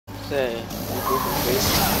say? You goofing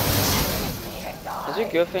crazy? Is your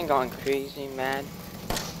girlfriend gone crazy mad?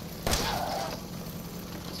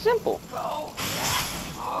 Simple.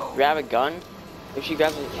 Grab a gun. If she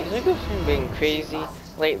grabs it, is your girlfriend being crazy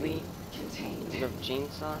lately? You have a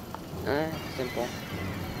chainsaw? Simple.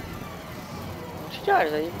 When she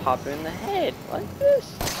dies, you pop her in the head like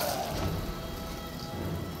this.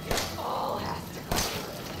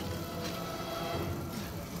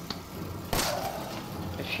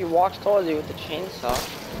 If she walks towards you with the chainsaw,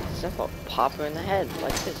 simple, pop her in the head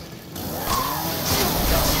like this.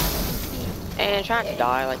 And try not to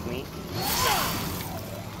die like me.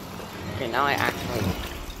 Okay, now I actually.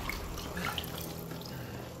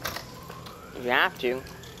 If you have to,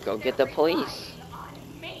 go get the police.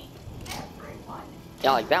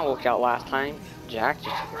 Yeah, like that worked out last time. Jack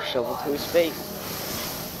just took a shovel to his face.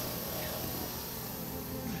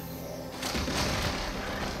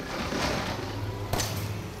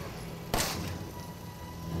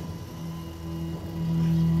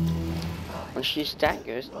 When she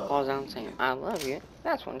staggers, falls down saying, "I love you,"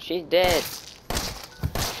 that's when she's dead.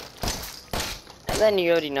 And then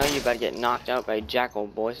you already know you about to get knocked out by Jackal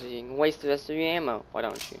boy, so you can waste the rest of your ammo. Why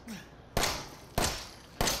don't you?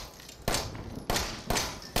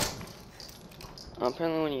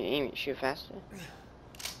 Apparently when you aim, you shoot faster.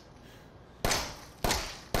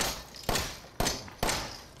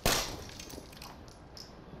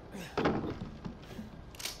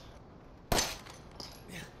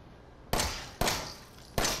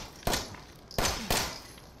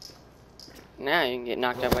 Now you can get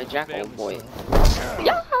knocked out by Jackal boy.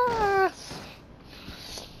 Yes!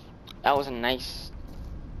 That was a nice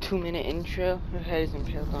 2-minute intro. Her head is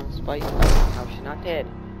impaled on a spike. How she's not dead.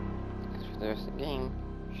 Because for the rest of the game,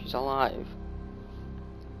 she's alive.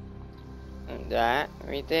 And that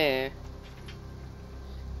right there,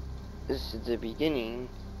 this is the beginning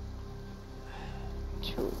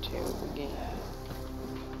to the game.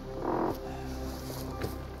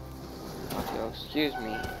 Okay, excuse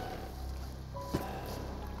me.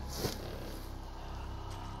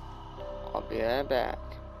 I'll be right back.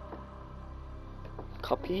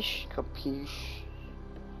 Capiche? Capiche?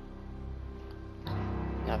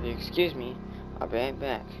 Now if you excuse me, I'll be right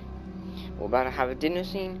back. We're about to have a dinner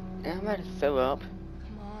scene, and I'm about to throw up.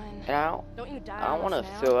 Come on. And I don't want to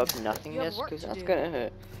throw up You nothingness, have work because to that's do. gonna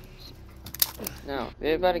hurt. Now,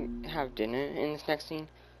 we're about to have dinner in this next scene,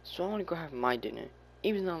 so I want to go have my dinner,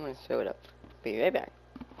 even though I'm gonna throw it up. Be right back.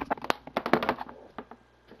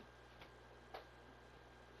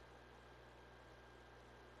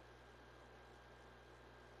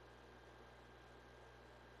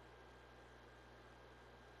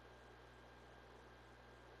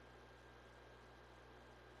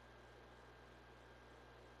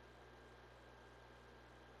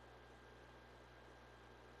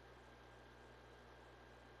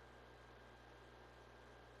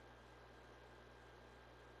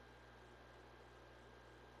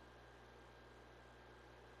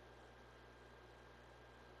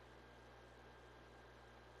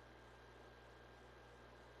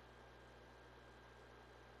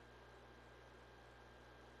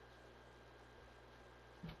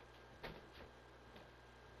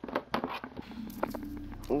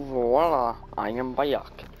 Voila, I am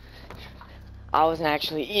back. I wasn't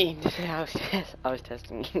actually eating today, I was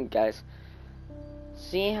testing you guys.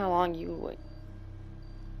 See how long you wait.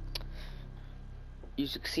 You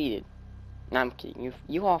succeeded. No, I'm kidding.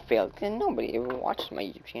 You all failed. Cause nobody ever watches my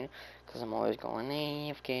YouTube channel. Because I'm always going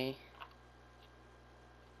AFK.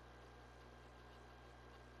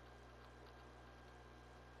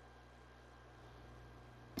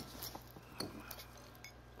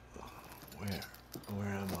 Where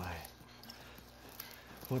am I?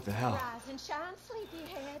 What the hell? Rise and shine,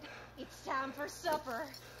 sleepyhead. It's time for supper.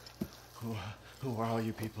 Who are all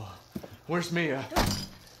you people? Where's Mia?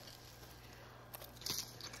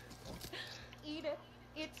 Eat it.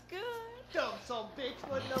 It's good. Dumb some bitch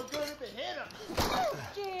wasn't no good if it hit him.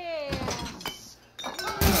 Yes.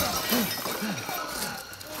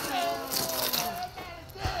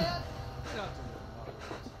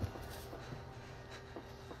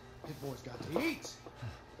 This boy's got to eat.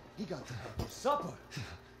 He got to have his supper.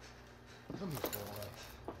 Come here,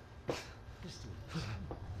 boy.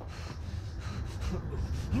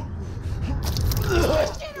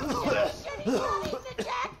 Let's do this. He's not eating it,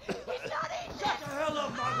 Jack. He's not eating it. Shut the hell up,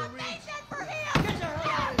 Marguerite. Make that for him. Get the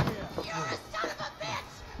hell out of here. You're a son of a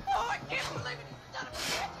bitch. Oh, I can't believe it. You son of a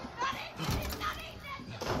bitch. He's not eating it. He's not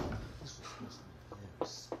eating it. This was supposed to be a very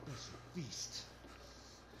special feast.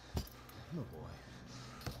 Come on, boy.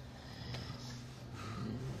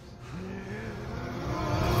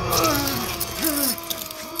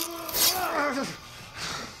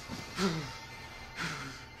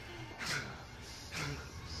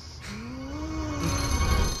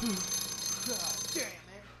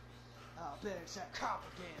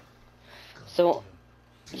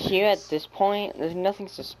 here at this point, there's nothing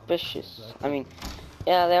suspicious. I mean,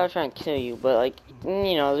 yeah, they are trying to kill you, but like,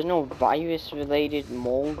 you know, there's no virus-related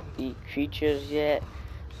moldy creatures yet,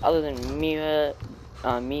 other than Mia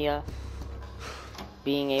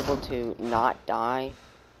being able to not die.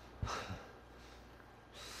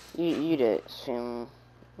 You'd assume,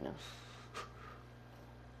 you know.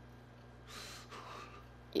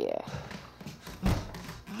 Yeah.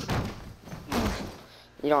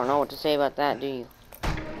 You don't know what to say about that, do you?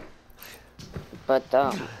 But,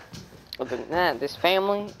 other than that, this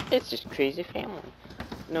family, it's just crazy family.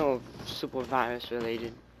 No super virus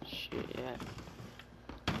related shit yet.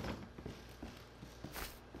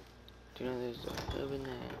 Do you know there's a herb in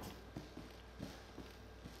there?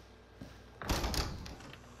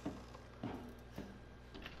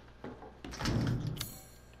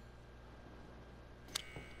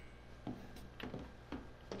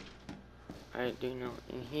 I do know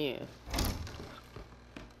in here.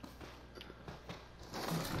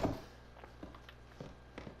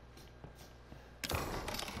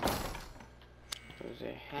 There's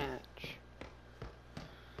a hatch.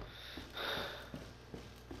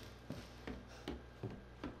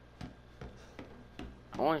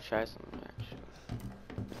 I want to try something actually.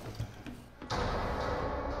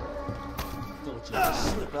 Thought you would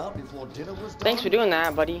slip out before dinner was done. Thanks for doing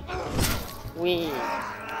that, buddy.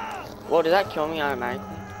 Whoa, did that kill me automatically?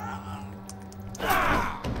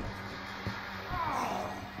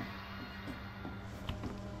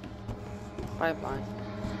 Bye-bye.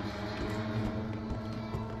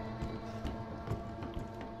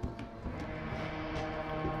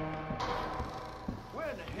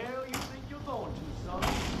 Where the hell you think you're going to, son?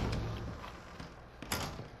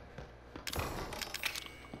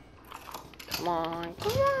 Come on,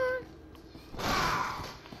 come on.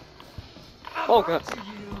 Oh god.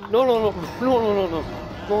 No, no, no, no, no, no, no,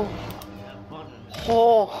 no.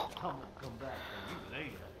 Oh.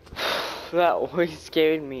 That always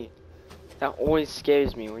scared me. That always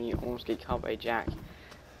scares me when you almost get caught by Jack.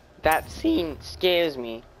 That scene scares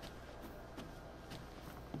me.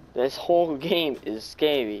 This whole game is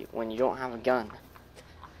scary when you don't have a gun.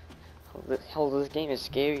 Hell, this game is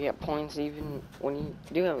scary at points even when you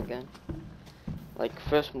do have a gun. Like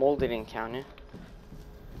first molded encounter.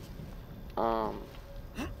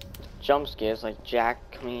 Jump scares like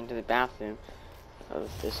Jack coming into the bathroom of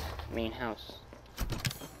this main house.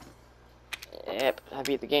 Yep, I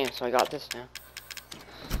beat the game, so I got this now.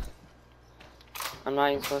 I'm not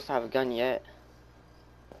even supposed to have a gun yet.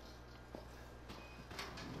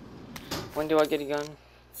 When do I get a gun?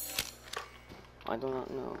 I do not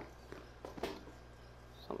know.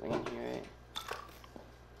 Something in here, right?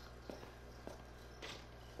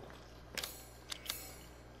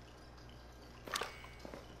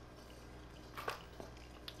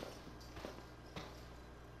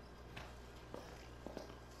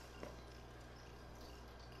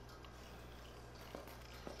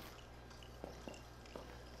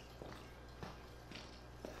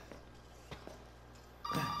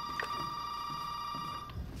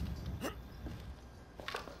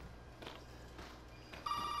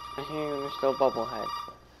 I hear Mr. Bubblehead.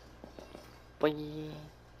 Boy. You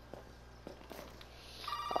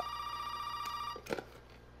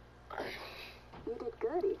did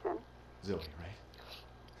good, Ethan. Zoe, right?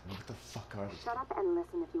 What the fuck are these? Shut up and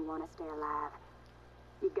listen if you want to stay alive.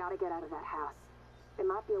 You gotta get out of that house. There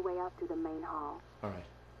might be a way out through the main hall. Alright.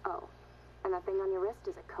 Oh, and that thing on your wrist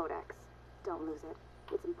is a codex. Don't lose it.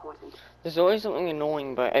 It's important. There's always something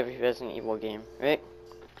annoying about every Resident Evil game, right?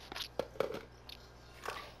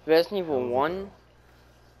 Resident Evil 1,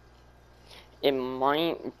 it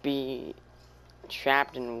might be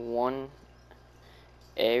trapped in one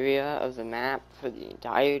area of the map for the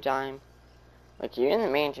entire time. Like, you're in the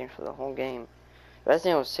mansion for the whole game.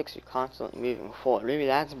 Resident Evil 6, you're constantly moving forward. Maybe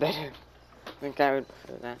that's better. I think I would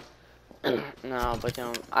prefer that. No, but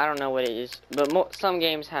I don't know what it is. But some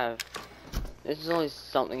games have. There's always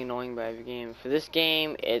something annoying about every game. For this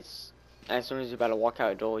game, it's as soon as you're about to walk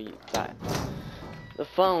out a door, you got the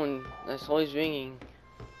phone that's always ringing.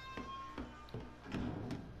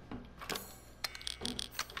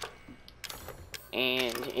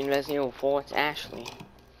 And in Resident Evil 4, it's Ashley.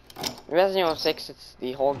 In Resident Evil 6, it's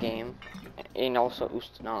the whole game, and also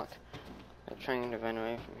Ustanok. I'm trying to run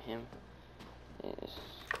away from him. It's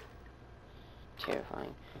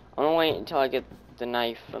terrifying. I'm gonna wait until I get the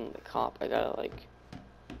knife from the cop. I gotta, like,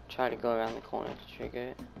 try to go around the corner to trigger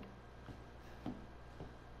it.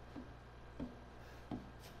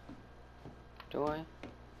 Do I?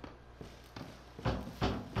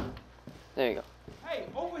 There you go. Hey,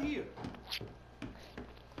 over here!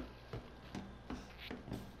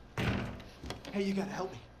 Hey, you gotta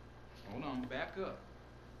help me. Hold on, back up.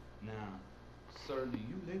 Now, sir, do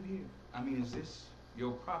you live here? I mean, is this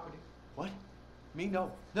your property? What? Me?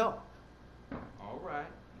 No. No. All right.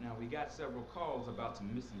 Now, we got several calls about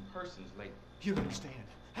some missing persons lately. You don't understand.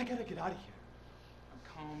 I gotta get out of here. Now,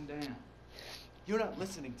 calm down. You're not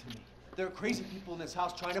listening to me. There are crazy people in this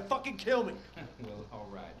house trying to fucking kill me. Well, all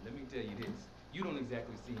right. Let me tell you this. You don't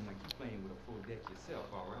exactly seem like you're playing with a full deck yourself,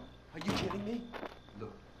 all right? Are you kidding me?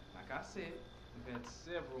 Look, like I said, we've had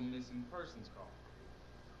several missing persons calls.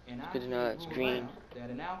 And I Good to know can't that's rule green. out that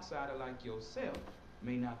an outsider like yourself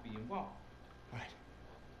may not be involved. Right.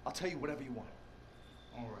 I'll tell you whatever you want.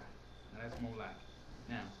 All right. Now that's more like it.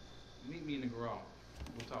 Now, meet me in the garage.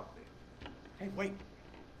 We'll talk there. Hey, wait.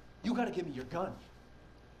 You gotta give me your gun.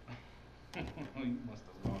 You must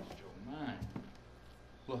have lost your mind.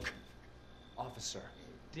 Look, officer.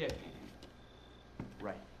 Deputy.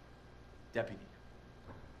 Right. Deputy.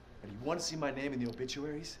 Now, do you want to see my name in the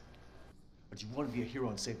obituaries? Or do you want to be a hero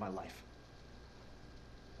and save my life?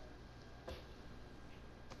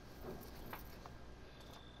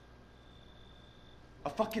 A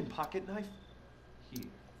fucking pocket knife? Here.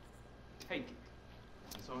 Take it.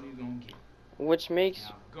 That's all you're gonna get. Which makes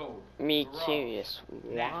Now go. me Garage. curious.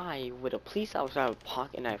 Why would a police officer have a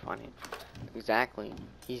pocket knife on it? Exactly.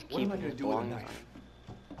 He's What am I keeping gonna his do with a belongings knife?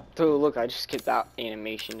 on it. So look, I just skipped that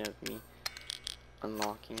animation of me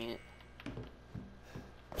unlocking it.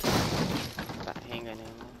 That handgun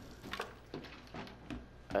ammo.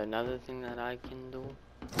 Another thing that I can do.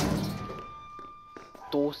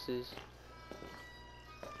 Doses.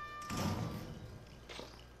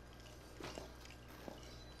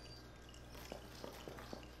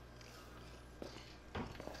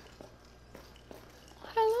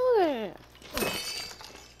 Hello there.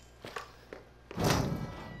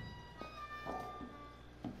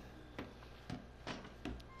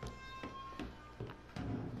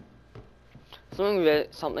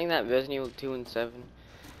 Something that Resident Evil 2 and 7.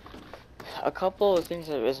 A couple of things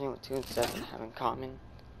that Resident Evil 2 and 7 have in common.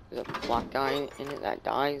 There's a black guy in it that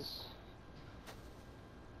dies.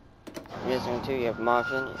 In Resident Evil 2 you have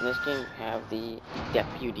Marvin. In this game you have the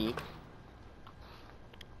deputy.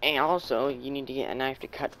 And also, you need to get a knife to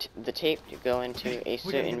cut the tape to go into a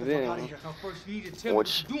certain room,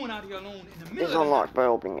 which is unlocked by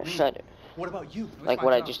opening a shutter. What about you? Like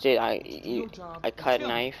what I just did, I cut a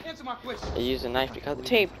knife, I used a knife to cut the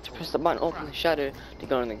tape, to press the button, open the shutter, to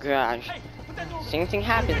go in the garage. Same thing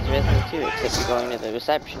happens in Resident Evil 2, except you're going to the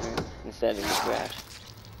reception room instead of the garage.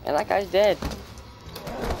 And that guy's dead.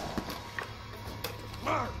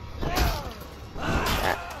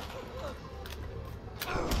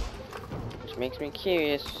 Which makes me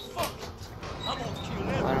curious. I don't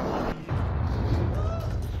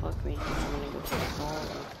fuck me. I'm gonna go forward.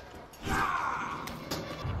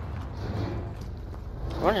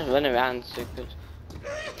 I want to run around stupid.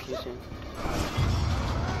 Confusing.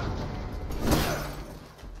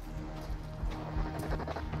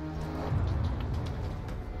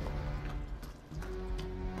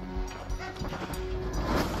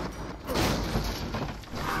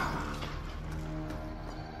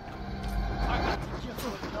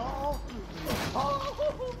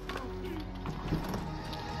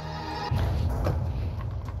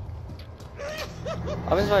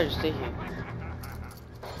 I'm just about to stay here.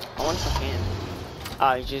 I wonder if I can.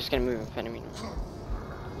 Ah, he's just gonna move in front of me now.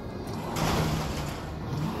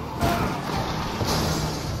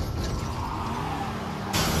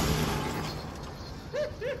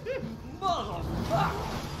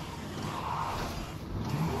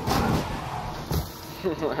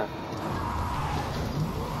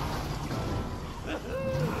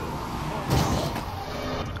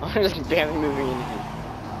 I'm just barely moving into him.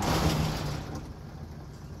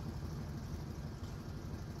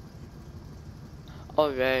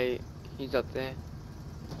 Alright, he's up there.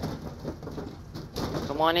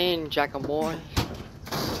 Come on in, Jack and boy.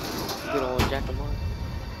 Good old Jack and boy.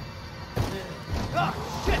 Ah,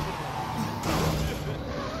 shit!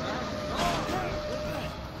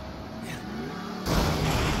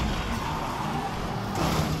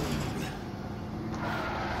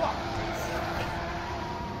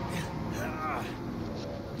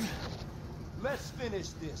 Let's finish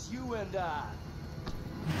this, you and I.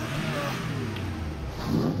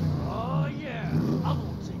 Oh yeah, I'm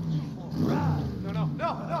gonna take you for a ride. No, no,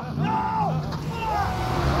 no, no, no!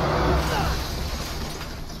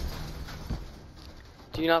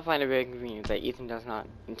 Do you not find it very convenient that Ethan does not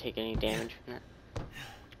take any damage from that?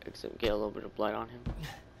 Except get a little bit of blood on him.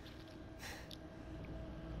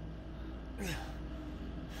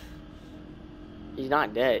 He's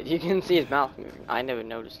not dead. You can see his mouth moving. I never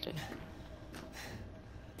noticed it.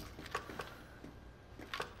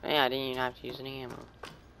 Yeah, I didn't even have to use any ammo.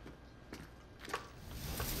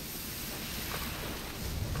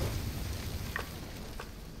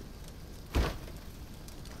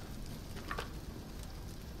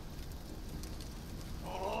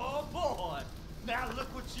 Oh boy! Now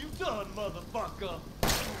look what you done, motherfucker!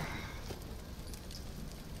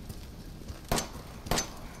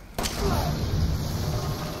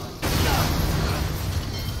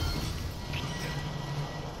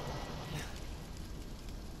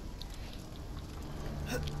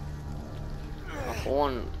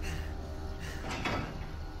 One.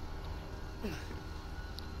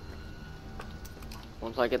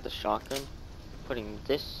 Once I get the shotgun, putting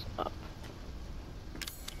this up.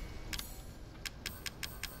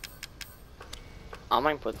 I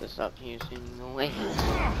might put this up using the way. Do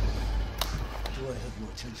I have your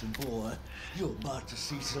attention, boy? You're about to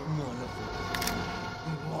see something wonderful.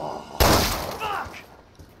 Oh, fuck!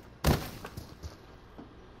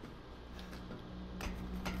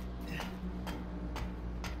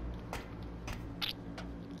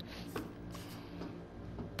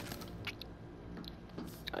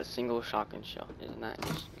 A single shotgun shell. Isn't that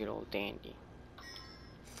just good old dandy?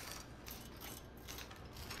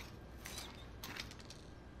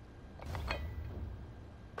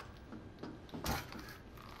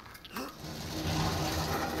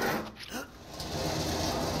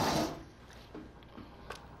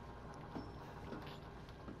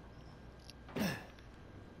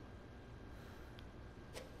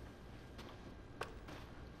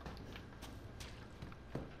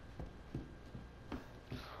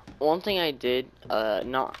 One thing I did,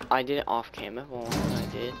 I did it off camera, but one thing I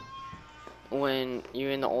did, when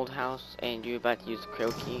you're in the old house and you're about to use the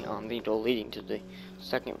crow key on the door leading to the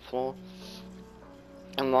second floor,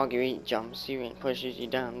 and Marguerite jumps you and pushes you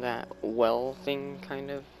down that well thing,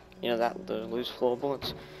 kind of, you know, the loose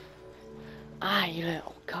floorboards. Ah, you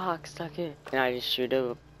little cocksucker. And I just shoot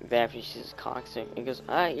her after she says cocksucker. He goes,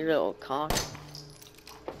 ah, you little cock.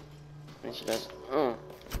 And she goes,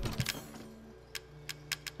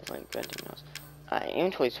 That's like venting nose.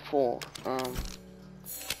 Inventory's full.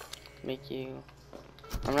 Make you.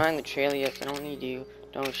 I'm not in the trailer yet, so I don't need you.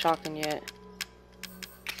 Don't have a shotgun yet.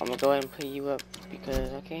 I'm gonna go ahead and put you up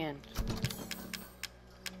because I can.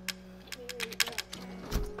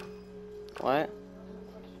 What?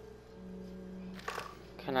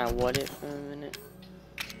 Can I what it for a minute?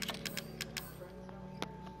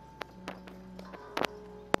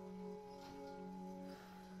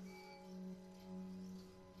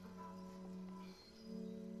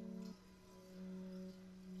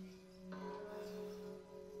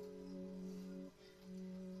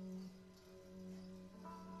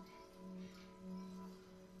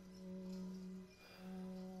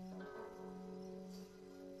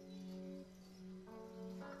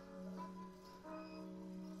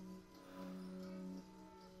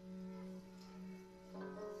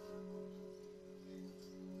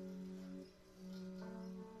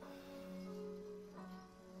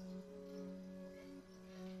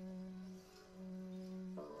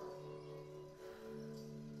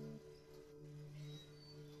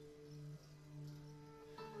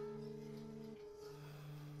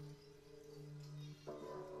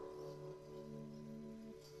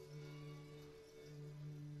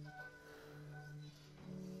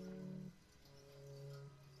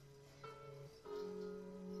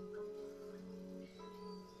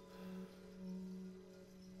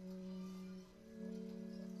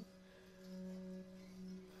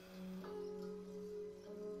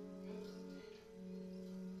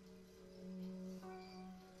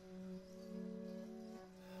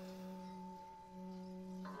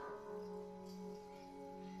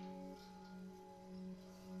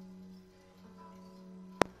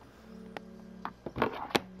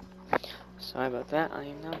 Sorry about that, I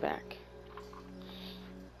am now back.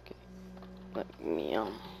 Okay. Let me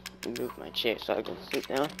move my chair so I can sit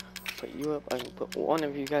down, put you up, I can put one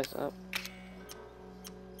of you guys up.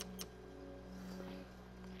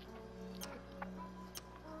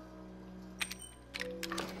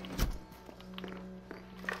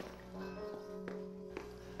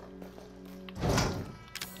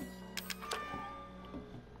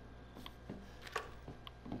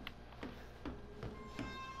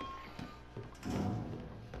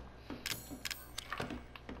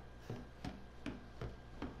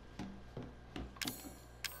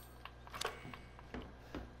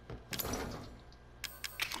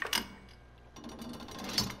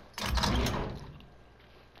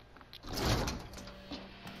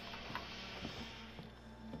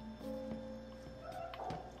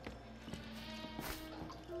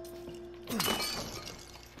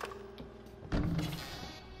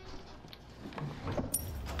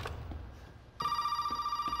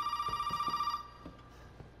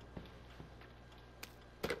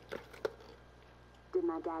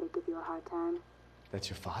 my daddy give you a hard time? That's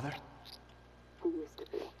your father? He used to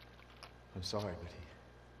be. I'm sorry, but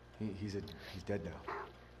he's dead now.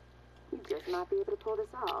 You just might be able to pull this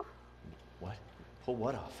off. What? Pull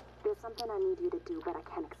what off? There's something I need you to do, but I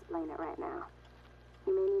can't explain it right now.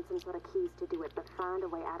 You may need some sort of keys to do it, but find a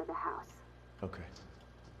way out of the house. Okay.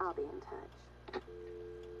 I'll be in touch.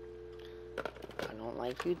 I don't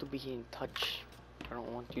like you to be in touch. I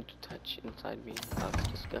don't want you to touch inside me. That's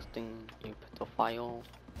disgusting, you pedophile.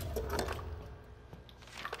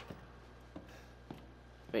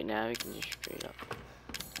 Right now we can just straight up.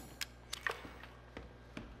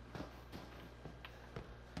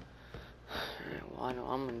 Well, I know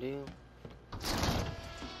what I'm gonna do.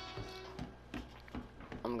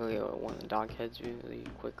 I'm gonna go get one of the dog heads really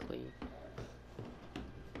quickly.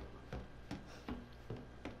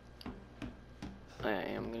 I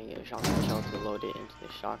am gonna get a shotgun shell to load it into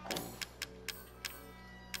the shotgun.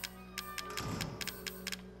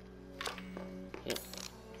 Yep.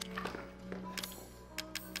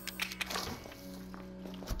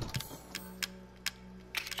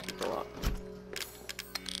 Go up.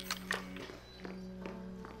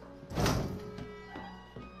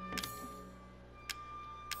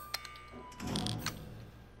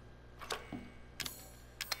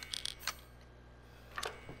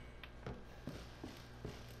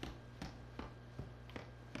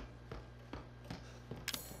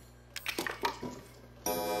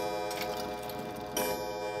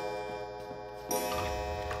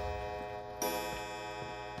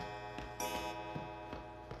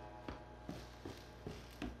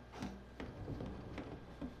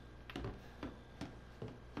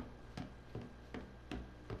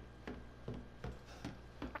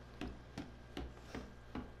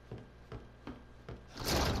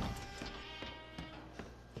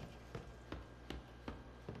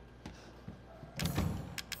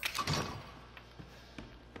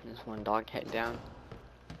 There's one dog head down.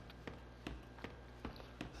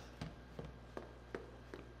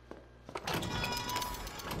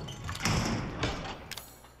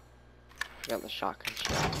 Forgot the shotgun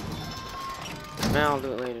shell. Now I'll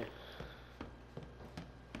do it later.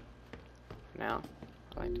 Now,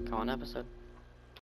 I'd like to call an episode.